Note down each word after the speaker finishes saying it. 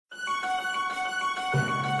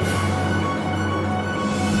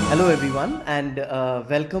Hello everyone and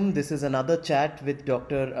welcome. This is another chat with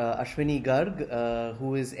Dr. Ashwani Garg,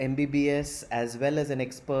 who is MBBS as well as an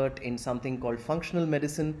expert in something called functional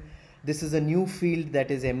medicine. This is a new field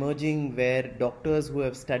that is emerging where doctors who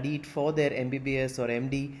have studied for their MBBS or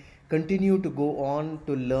MD continue to go on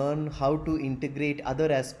to learn how to integrate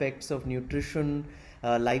other aspects of nutrition,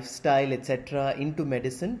 lifestyle etc. into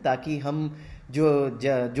medicine, ताकि हम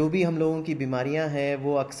जो भी हम लोगों की बीमारियां हैं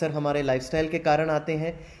वो अक्सर हमारे लाइफस्टाइल के कारण आते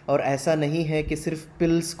हैं और ऐसा नहीं है कि सिर्फ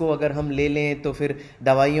पिल्स को अगर हम ले लें तो फिर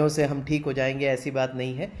दवाइयों से हम ठीक हो जाएंगे, ऐसी बात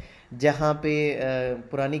नहीं है। जहाँ पे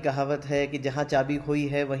पुरानी कहावत है कि जहाँ चाबी खोई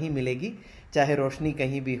है वहीं मिलेगी, चाहे रोशनी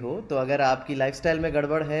कहीं भी हो। तो अगर आपकी लाइफस्टाइल में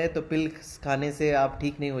गड़बड़ है तो पिल खाने से आप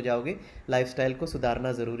ठीक नहीं हो जाओगे, लाइफस्टाइल को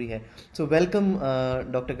सुधारना ज़रूरी है। So welcome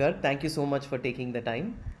doctor Garg, thank you so much for taking the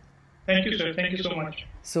time. Thank you sir, thank you so much.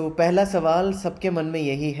 सो पहला सवाल सबके मन में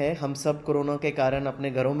यही है, हम सब कोरोना के कारण अपने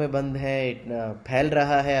घरों में बंद हैं, फैल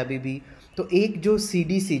रहा है अभी भी। तो एक जो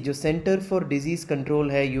CDC जो सेंटर फॉर डिजीज़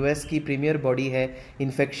कंट्रोल है, US की प्रीमियर बॉडी है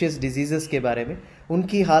इन्फेक्शियस डिजीज़ के बारे में,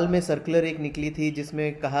 उनकी हाल में सर्कुलर एक निकली थी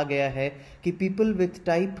जिसमें कहा गया है कि people with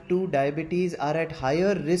type 2 diabetes are at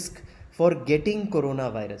higher risk for getting corona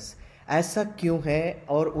virus. ऐसा क्यों है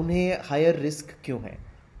और उन्हें हायर रिस्क क्यों है?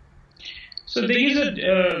 सो देखिए,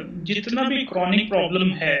 जितना भी क्रॉनिक प्रॉब्लम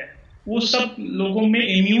है वो सब लोगों में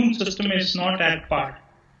immune system is not at par,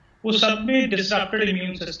 वो सब में डिसरप्टेड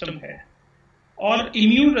इम्यून सिस्टम है और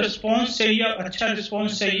इम्यून रिस्पॉन्स चाहिए, अच्छा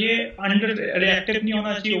रिस्पॉन्स चाहिए, अंडर रिएक्टिव नहीं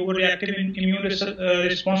होना चाहिए, ओवर रिएक्टिव इम्यून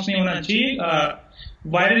रिस्पॉन्स नहीं होना चाहिए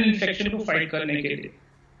वायरल इन्फेक्शन को फाइट करने के लिए।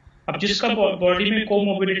 अब जिसका बॉडी में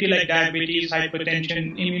comorbidity like diabetes,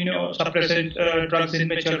 hypertension, immuno suppressant drugs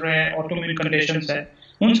इनमें चल रहे हैं, ऑटोइम्यून कंडीशंस है,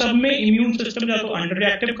 उन सब में इम्यून सिस्टम या तो अंडर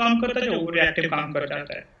रिएक्टिव काम करता है या ओवर रिएक्टिव काम कर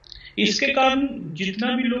जाता है। इसके कारण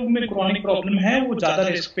जितना भी लोग में क्रॉनिक प्रॉब्लम है वो ज्यादा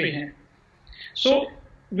रिस्क पे हैं। So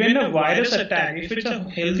when a virus attack, if it's a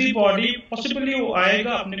healthy body, possibly वो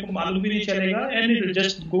आएगा, अपने को मालूम भी नहीं चलेगा and it will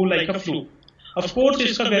just go like a flu. Of course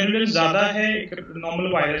इसका वेरिएंस ज्यादा है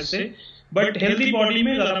नॉर्मल वायरस से, बट हेल्दी बॉडी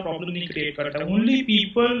में ज्यादा प्रॉब्लम नहीं क्रिएट करता। ओनली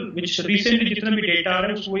पीपल विच रिसेंटली जितना भी डेटा आ रहा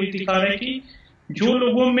है वो ये दिखा रहा है कि जो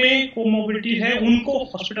लोगों में कोमोबिडिटी है उनको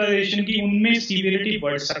हॉस्पिटलाइजेशन की, उनमें सीवियरिटी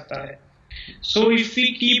बढ़ सकता है। So if we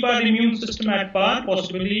keep our immune system at par,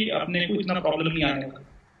 possibly अपने को इतना प्रॉब्लम नहीं आने वाला।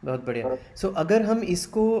 बहुत बढ़िया। सो अगर हम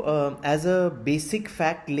इसको एज अ बेसिक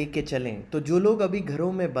फैक्ट लेके चलें तो जो लोग अभी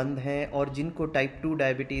घरों में बंद हैं और जिनको टाइप 2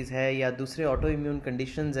 डायबिटीज़ है या दूसरे ऑटो इम्यून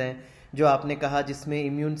कंडीशंस हैं जो आपने कहा जिसमें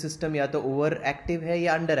इम्यून सिस्टम या तो ओवर एक्टिव है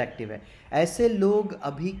या अंडर एक्टिव है, ऐसे लोग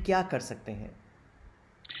अभी क्या कर सकते हैं?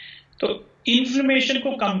 तो इन्फ्लेमेशन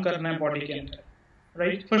को कम करना है बॉडी के अंदर,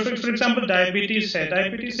 राइट। फॉर एग्जांपल डायबिटीज है,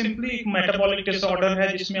 डायबिटीज सिंपली एक मेटाबॉलिक डिसऑर्डर है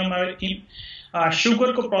जिसमें हमारे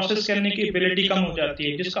शुगर को प्रोसेस करने की एबिलिटी कम हो जाती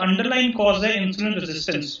है, जिसका अंडरलाइन कॉज है इंसुलिन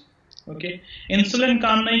रेजिस्टेंस। ओके, इंसुलिन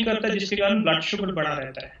काम नहीं करता जिसके कारण ब्लड शुगर बढ़ा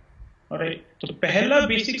रहता है। राइट, तो पहला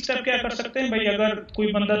बेसिक स्टेप क्या कर सकते हैं भाई, अगर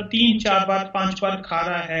कोई बंदा 3-4 बार 5 बार खा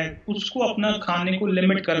रहा है, उसको अपना खाने को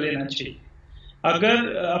लिमिट कर देना चाहिए।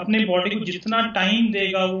 अगर अपने बॉडी को जितना टाइम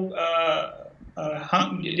देगा वो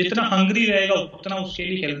जितना हंग्री रहेगा उतना उसके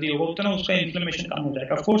लिए हेल्दी होगा, उतना उसका इन्फ्लेमेशन कम हो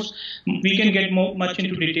जाएगा। Of course we can get much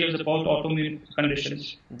into details about autoimmune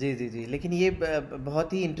conditions. जी जी जी, लेकिन ये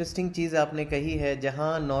बहुत ही इंटरेस्टिंग चीज़ आपने कही है,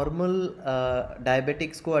 जहाँ नॉर्मल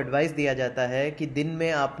डायबिटिक्स को एडवाइस दिया जाता है कि दिन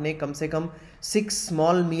में आपने कम से कम 6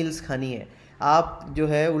 स्मॉल मील्स खानी है। आप जो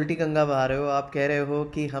है उल्टी गंगा बहा रहे हो, आप कह रहे हो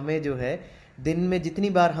कि हमें जो है दिन में जितनी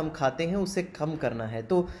बार हम खाते हैं उससे कम करना है।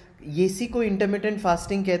 तो ये इसी को इंटरमिटेंट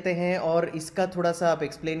फास्टिंग कहते हैं और इसका थोड़ा सा आप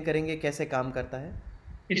एक्सप्लेन करेंगे कैसे काम करता है?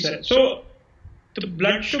 सो the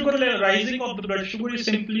blood sugar, rising of the blood sugar is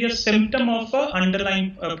simply a symptom of a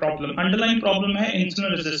underlying problem. Underlying problem है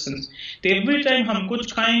insulin resistance. तो every time हम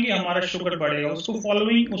कुछ खाएंगे हमारा शुगर बढ़ेगा, उसको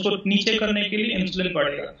फॉलोइंग, उसको नीचे करने के लिए इंसुलिन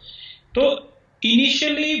बढ़ेगा। तो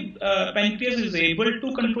initially pancreas is able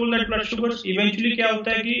to control that blood sugar. Eventually क्या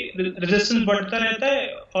होता है कि रेजिस्टेंस बढ़ता रहता है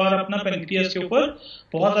और अपना पैनक्रियास के ऊपर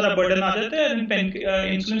बहुत सारा बर्डन आ जाता है and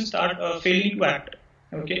insulin start failing to act.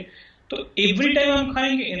 Okay, तो एवरी टाइम हम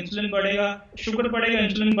खाएंगे इंसुलिन बढ़ेगा, शुगर बढ़ेगा,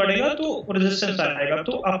 इंसुलिन बढ़ेगा, तो रेजिस्टेंस आएगा।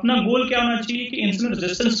 तो अपना गोल क्या होना चाहिए कि इंसुलिन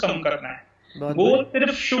रेजिस्टेंस कम करना है। गोल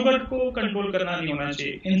सिर्फ शुगर को कंट्रोल करना नहीं होना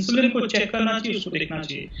चाहिए, इंसुलिन को चेक करना चाहिए, उसको देखना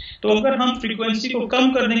चाहिए। तो अगर हम फ्रीक्वेंसी को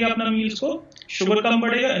कम कर देंगे अपना मील्स को, शुगर कम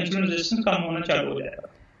बढ़ेगा, इंसुलिन रेजिस्टेंस कम होना चालू हो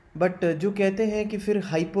जाएगा। बट जो कहते हैं कि फिर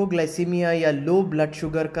हाइपोग्लाइसीमिया या लो ब्लड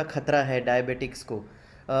शुगर का खतरा है डायबिटिक्स को,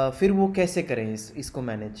 फिर वो कैसे करें इसको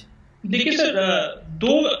मैनेज? देखिए सर,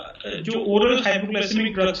 दो जो ओरल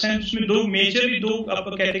हाइपोग्लाइसेमिक ड्रग्स हैं उसमें मेजरली दो आप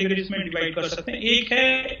कैटेगरीज में डिवाइड कर सकते हैं। एक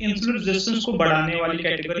है इंसुलिन रेजिस्टेंस को बढ़ाने वाली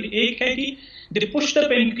कैटेगरी, एक है कि they push the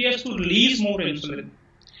pancreas to release more insulin.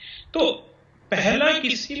 तो पहला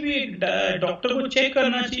किसी भी डॉक्टर को चेक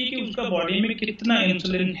करना चाहिए कि उसका बॉडी में कितना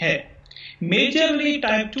इंसुलिन है। मेजरली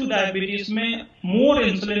टाइप 2 डायबिटीज में मोर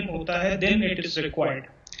इंसुलिन होता है देन इट इज रिक्वायर्ड।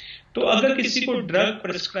 तो अगर किसी को ड्रग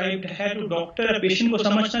प्रिस्क्राइब्ड है तो डॉक्टर पेशेंट को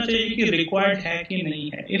समझना चाहिए कि रिक्वायर्ड है कि नहीं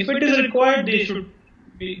है। If it is required they should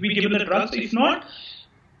be given the drugs, if not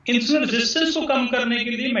insulin resistance को कम करने के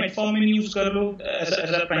लिए मेटफॉर्मिन यूज कर लो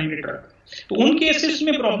एज अ प्राइमरी ड्रग। तो उन केसेस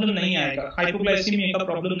में प्रॉब्लम नहीं आएगा, हाइपोग्लाइसीमिया का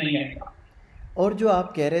प्रॉब्लम नहीं आएगा। और जो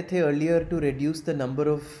आप कह रहे थे earlier to reduce the number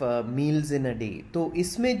of meals in a day, तो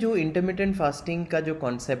इसमें जो इंटरमिटेंट फास्टिंग का जो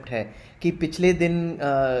कॉन्सेप्ट है कि पिछले दिन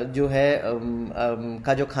जो है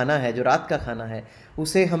का जो खाना है, जो रात का खाना है,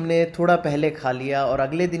 उसे हमने थोड़ा पहले खा लिया और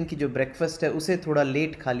अगले दिन की जो ब्रेकफास्ट है उसे थोड़ा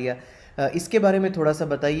लेट खा लिया, इसके बारे में थोड़ा सा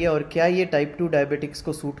बताइए। और क्या ये टाइप 2 डायबिटिक्स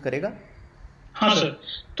को सूट करेगा? हाँ सर,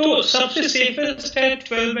 तो सबसे सेफेस्ट है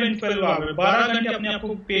 12 एंड 12 आवर, 12 घंटे अपने आप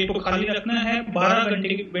को पेट को खाली रखना है, 12 घंटे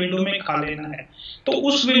की विंडो में खा लेना है। तो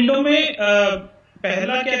उस विंडो में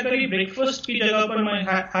पहला क्या करें, ब्रेकफास्ट की जगह पर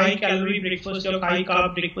हाई कैलोरी ब्रेकफास्ट या हाई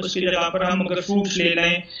कार्ब ब्रेकफास्ट की जगह पर हम अगर फ्रूट्स ले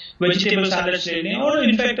लें, वेजिटेबल सैलड्स ले लें, और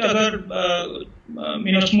इनफैक्ट अगर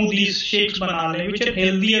स्मूदीज शेक्स बना लें which are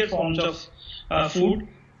healthier forms of food,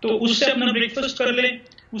 तो उससे अपना ब्रेकफास्ट कर लें।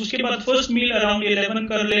 उसके बाद फर्स्ट मील अराउंड 11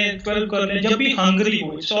 कर लें, 12 कर लें, जब भी हंग्री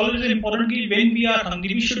हो। इट्स ऑलवेज इंपॉर्टेंट कि when we are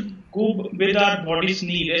hungry we should go with our bodies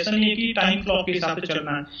need. ऐसा नहीं है कि टाइम क्लॉक के हिसाब से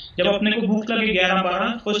चलना है। जब अपने को भूख लगे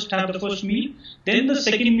 11-12, first have the first meal, then the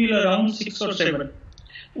second meal around 6 और 7।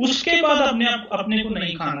 उसके बाद अपने को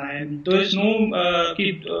नहीं खाना है। तो इज नो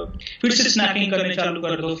कि फिर से स्नैकिंग करने चालू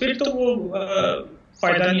कर दो, फिर तो वो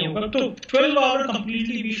फायदा नहीं होगा। तो 12 our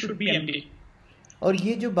completely we should be empty. और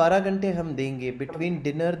ये जो 12 घंटे हम देंगे between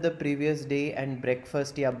dinner the previous day and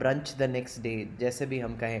breakfast या ब्रंच द नेक्स्ट डे, जैसे भी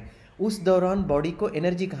हम कहें, उस दौरान बॉडी को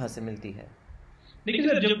एनर्जी कहाँ से मिलती है? देखिए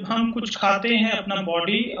सर, जब हम कुछ खाते हैं अपना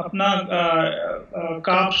बॉडी अपना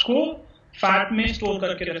कार्ब्स को फैट में स्टोर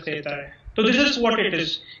करके रख देता है। तो this is what it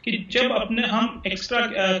is कि जब अपने हम एक्स्ट्रा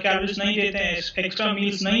कैलोरीज नहीं देते हैं, एक्स्ट्रा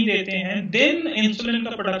मील्स नहीं देते हैं, देन इंसुलिन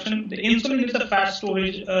का production, insulin is a fat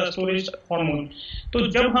storage hormone. तो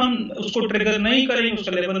जब हम उसको ट्रिगर नहीं करेंगे,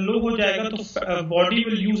 उसका लेवल लो हो जाएगा, तो body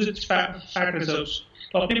will use it's fat reserves.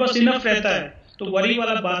 तो अपने पास इनफ रहता है, तो वरी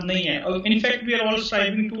वाला बात नहीं है। और in fact we are all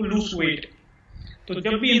striving to lose weight. तो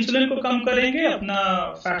जब भी इंसुलिन को कम करेंगे अपना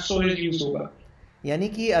फैट स्टोरेज यूज होगा। यानी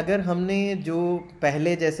कि अगर हमने जो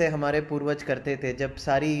पहले जैसे हमारे पूर्वज करते थे, जब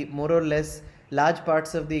सारी मोर और less large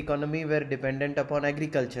parts of the economy where dependent upon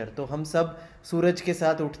agriculture, तो हम सब सूरज के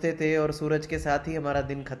साथ उठते थे और सूरज के साथ ही हमारा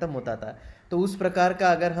दिन ख़त्म होता था। तो उस प्रकार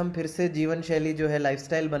का अगर हम फिर से जीवन शैली जो है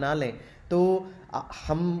लाइफस्टाइल बना लें, तो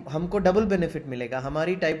हमको डबल बेनिफिट मिलेगा।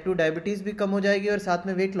 हमारी टाइप 2 डायबिटीज़ भी कम हो जाएगी और साथ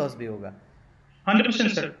में वेट लॉस भी होगा।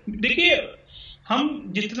 100% सर। देखिए, हम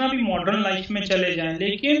जितना भी मॉडर्न लाइफ में चले जाएं,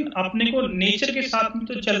 लेकिन अपने को नेचर के साथ में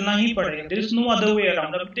तो चलना ही पड़ेगा। There is no other way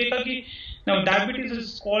around. अब देखा कि diabetes is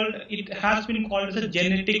called, it has been called as a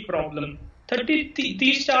genetic problem.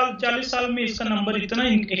 30-40 साल में इसका नंबर इतना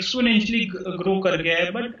एक्सपोनेंशियली ग्रो कर गया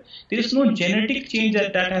है, but there is no genetic change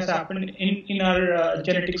that has happened in our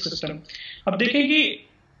genetic system. अब देखें कि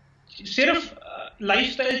सिर्फ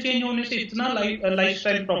लाइफस्टाइल चेंज होने से इतना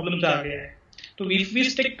लाइफस्टाइल प्रॉब्लम्स आ गया है। तो if we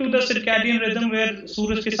stick to the circadian rhythm where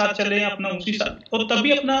सूरज के साथ चले अपना उसी साथ, और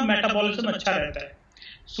तभी अपना मेटाबॉलिज्म अच्छा रहता है।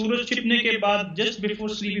 सूरज छिपने के बाद just before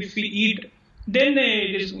sleep if we eat, then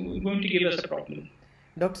it is going to give us a problem.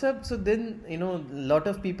 Doctor साहब, so then lot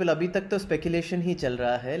of people, अभी तक तो स्पेकुलेशन ही चल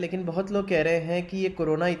रहा है, लेकिन बहुत लोग कह रहे हैं कि ये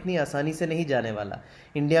कोरोना इतनी आसानी से नहीं जाने वाला।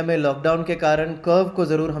 इंडिया में लॉकडाउन के कारण कर्व को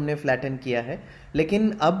ज़रूर हमने फ्लैटन किया है,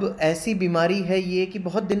 लेकिन अब ऐसी बीमारी है ये कि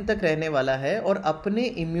बहुत दिन तक रहने वाला है, और अपने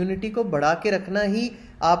इम्यूनिटी को बढ़ा के रखना ही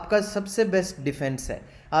आपका सबसे बेस्ट डिफेंस है।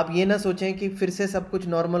 आप ये ना सोचें कि फिर से सब कुछ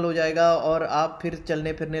नॉर्मल हो जाएगा और आप फिर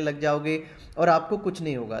चलने फिरने लग जाओगे और आपको कुछ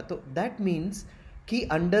नहीं होगा। तो दैट मीन्स कि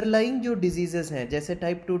अंडरलाइंग जो डिजीज़ेस हैं जैसे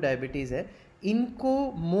टाइप 2 डायबिटीज़ है,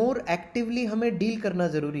 इनको मोर एक्टिवली हमें डील करना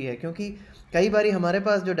ज़रूरी है। क्योंकि कई बार हमारे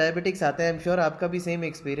पास जो डायबिटिक्स आते हैं, आई एम श्योर आपका भी सेम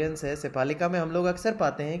एक्सपीरियंस है, सेपालिका में हम लोग अक्सर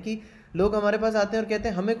पाते हैं कि लोग हमारे पास आते हैं और कहते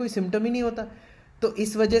हैं हमें कोई सिम्टम ही नहीं होता। तो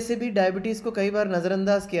इस वजह से भी डायबिटीज़ को कई बार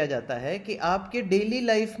नज़रअंदाज किया जाता है कि आपके डेली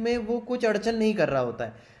लाइफ में वो कुछ अड़चन नहीं कर रहा होता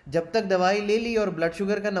है। जब तक दवाई ले ली और ब्लड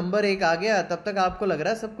शुगर का नंबर 1 आ गया, तब तक आपको लग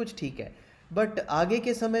रहा है सब कुछ ठीक है। बट आगे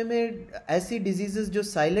के समय में ऐसी डिजीजेस जो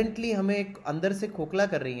साइलेंटली हमें अंदर से खोखला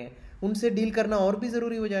कर रही हैं, उनसे डील करना और भी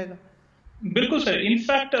ज़रूरी हो जाएगा। बिल्कुल सर।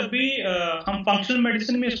 इनफैक्ट अभी हम फंक्शनल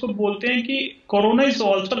मेडिसिन में इसको बोलते हैं कि corona is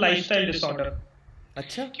also lifestyle disorder.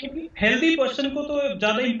 अच्छा। क्योंकि हेल्दी पर्सन को तो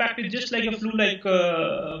ज्यादा impact is just like a flu, like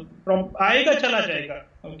आएगा चला जाएगा।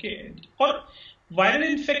 ओके। और वायरल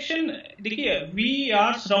इन्फेक्शन, देखिए we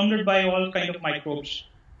are surrounded by all kind of microbes.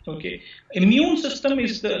 Okay, immune system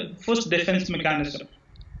is the first defence mechanism.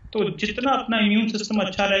 तो जितना अपना इम्यून सिस्टम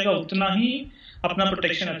अच्छा रहेगा उतना ही अपना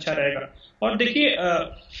प्रोटेक्शन अच्छा रहेगा। और देखिए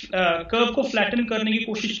कर्व को फ्लैटन करने की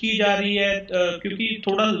कोशिश की जा रही है क्योंकि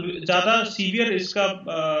थोड़ा ज्यादा सीवियर इसका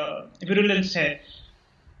विरुलेंस है।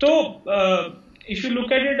 तो if you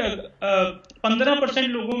look at it 15%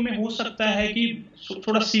 लोगों में हो सकता है कि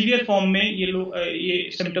थोड़ा सीवियर फॉर्म में ये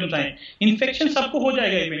सिम्टम्स आए। इन्फेक्शन सबको हो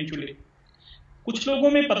जाएगा इवेंचुअली, कुछ लोगों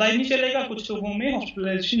में पता ही नहीं चलेगा, कुछ लोगों में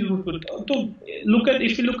हॉस्पिटलाइजेशन जरूर होता है। तो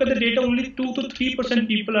if you look at the data, only 2 to 3%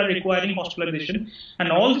 people are requiring hospitalisation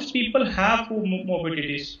and all this people have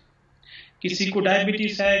mobilities. किसी को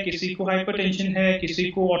डायबिटीज है, किसी को हाइपरटेंशन है, किसी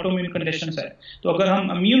को ऑटोइम्यून कंडीशंस है। तो अगर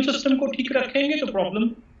हम इम्यून सिस्टम को ठीक रखेंगे तो प्रॉब्लम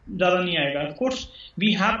ज्यादा नहीं आएगा। Of course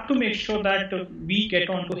we have to make sure that we get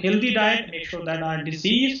on to healthy diet, make sure that our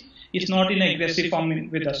disease is not in aggressive form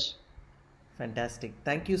with us. Fantastic.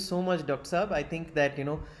 Thank you so much, Dr. Saab. I think that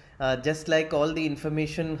just like all the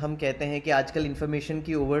information, हम कहते हैं कि आजकल information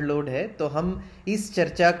की overload है, तो हम इस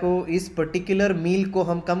चर्चा को, इस particular meal को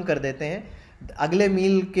हम कम कर देते हैं, अगले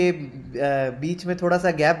मील के बीच में थोड़ा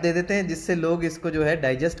सा गैप दे देते हैं जिससे लोग इसको जो है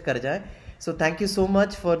डाइजेस्ट कर जाएं. So thank you so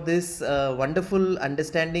much for this wonderful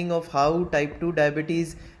understanding of how type 2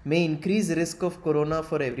 diabetes may increase risk of corona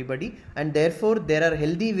for everybody, and therefore there are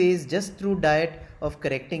healthy ways just through diet of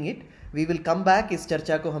correcting it. We will come back, इस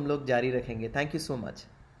चर्चा को हम लोग जारी रखेंगे. Thank you so much.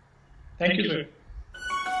 Thank you sir.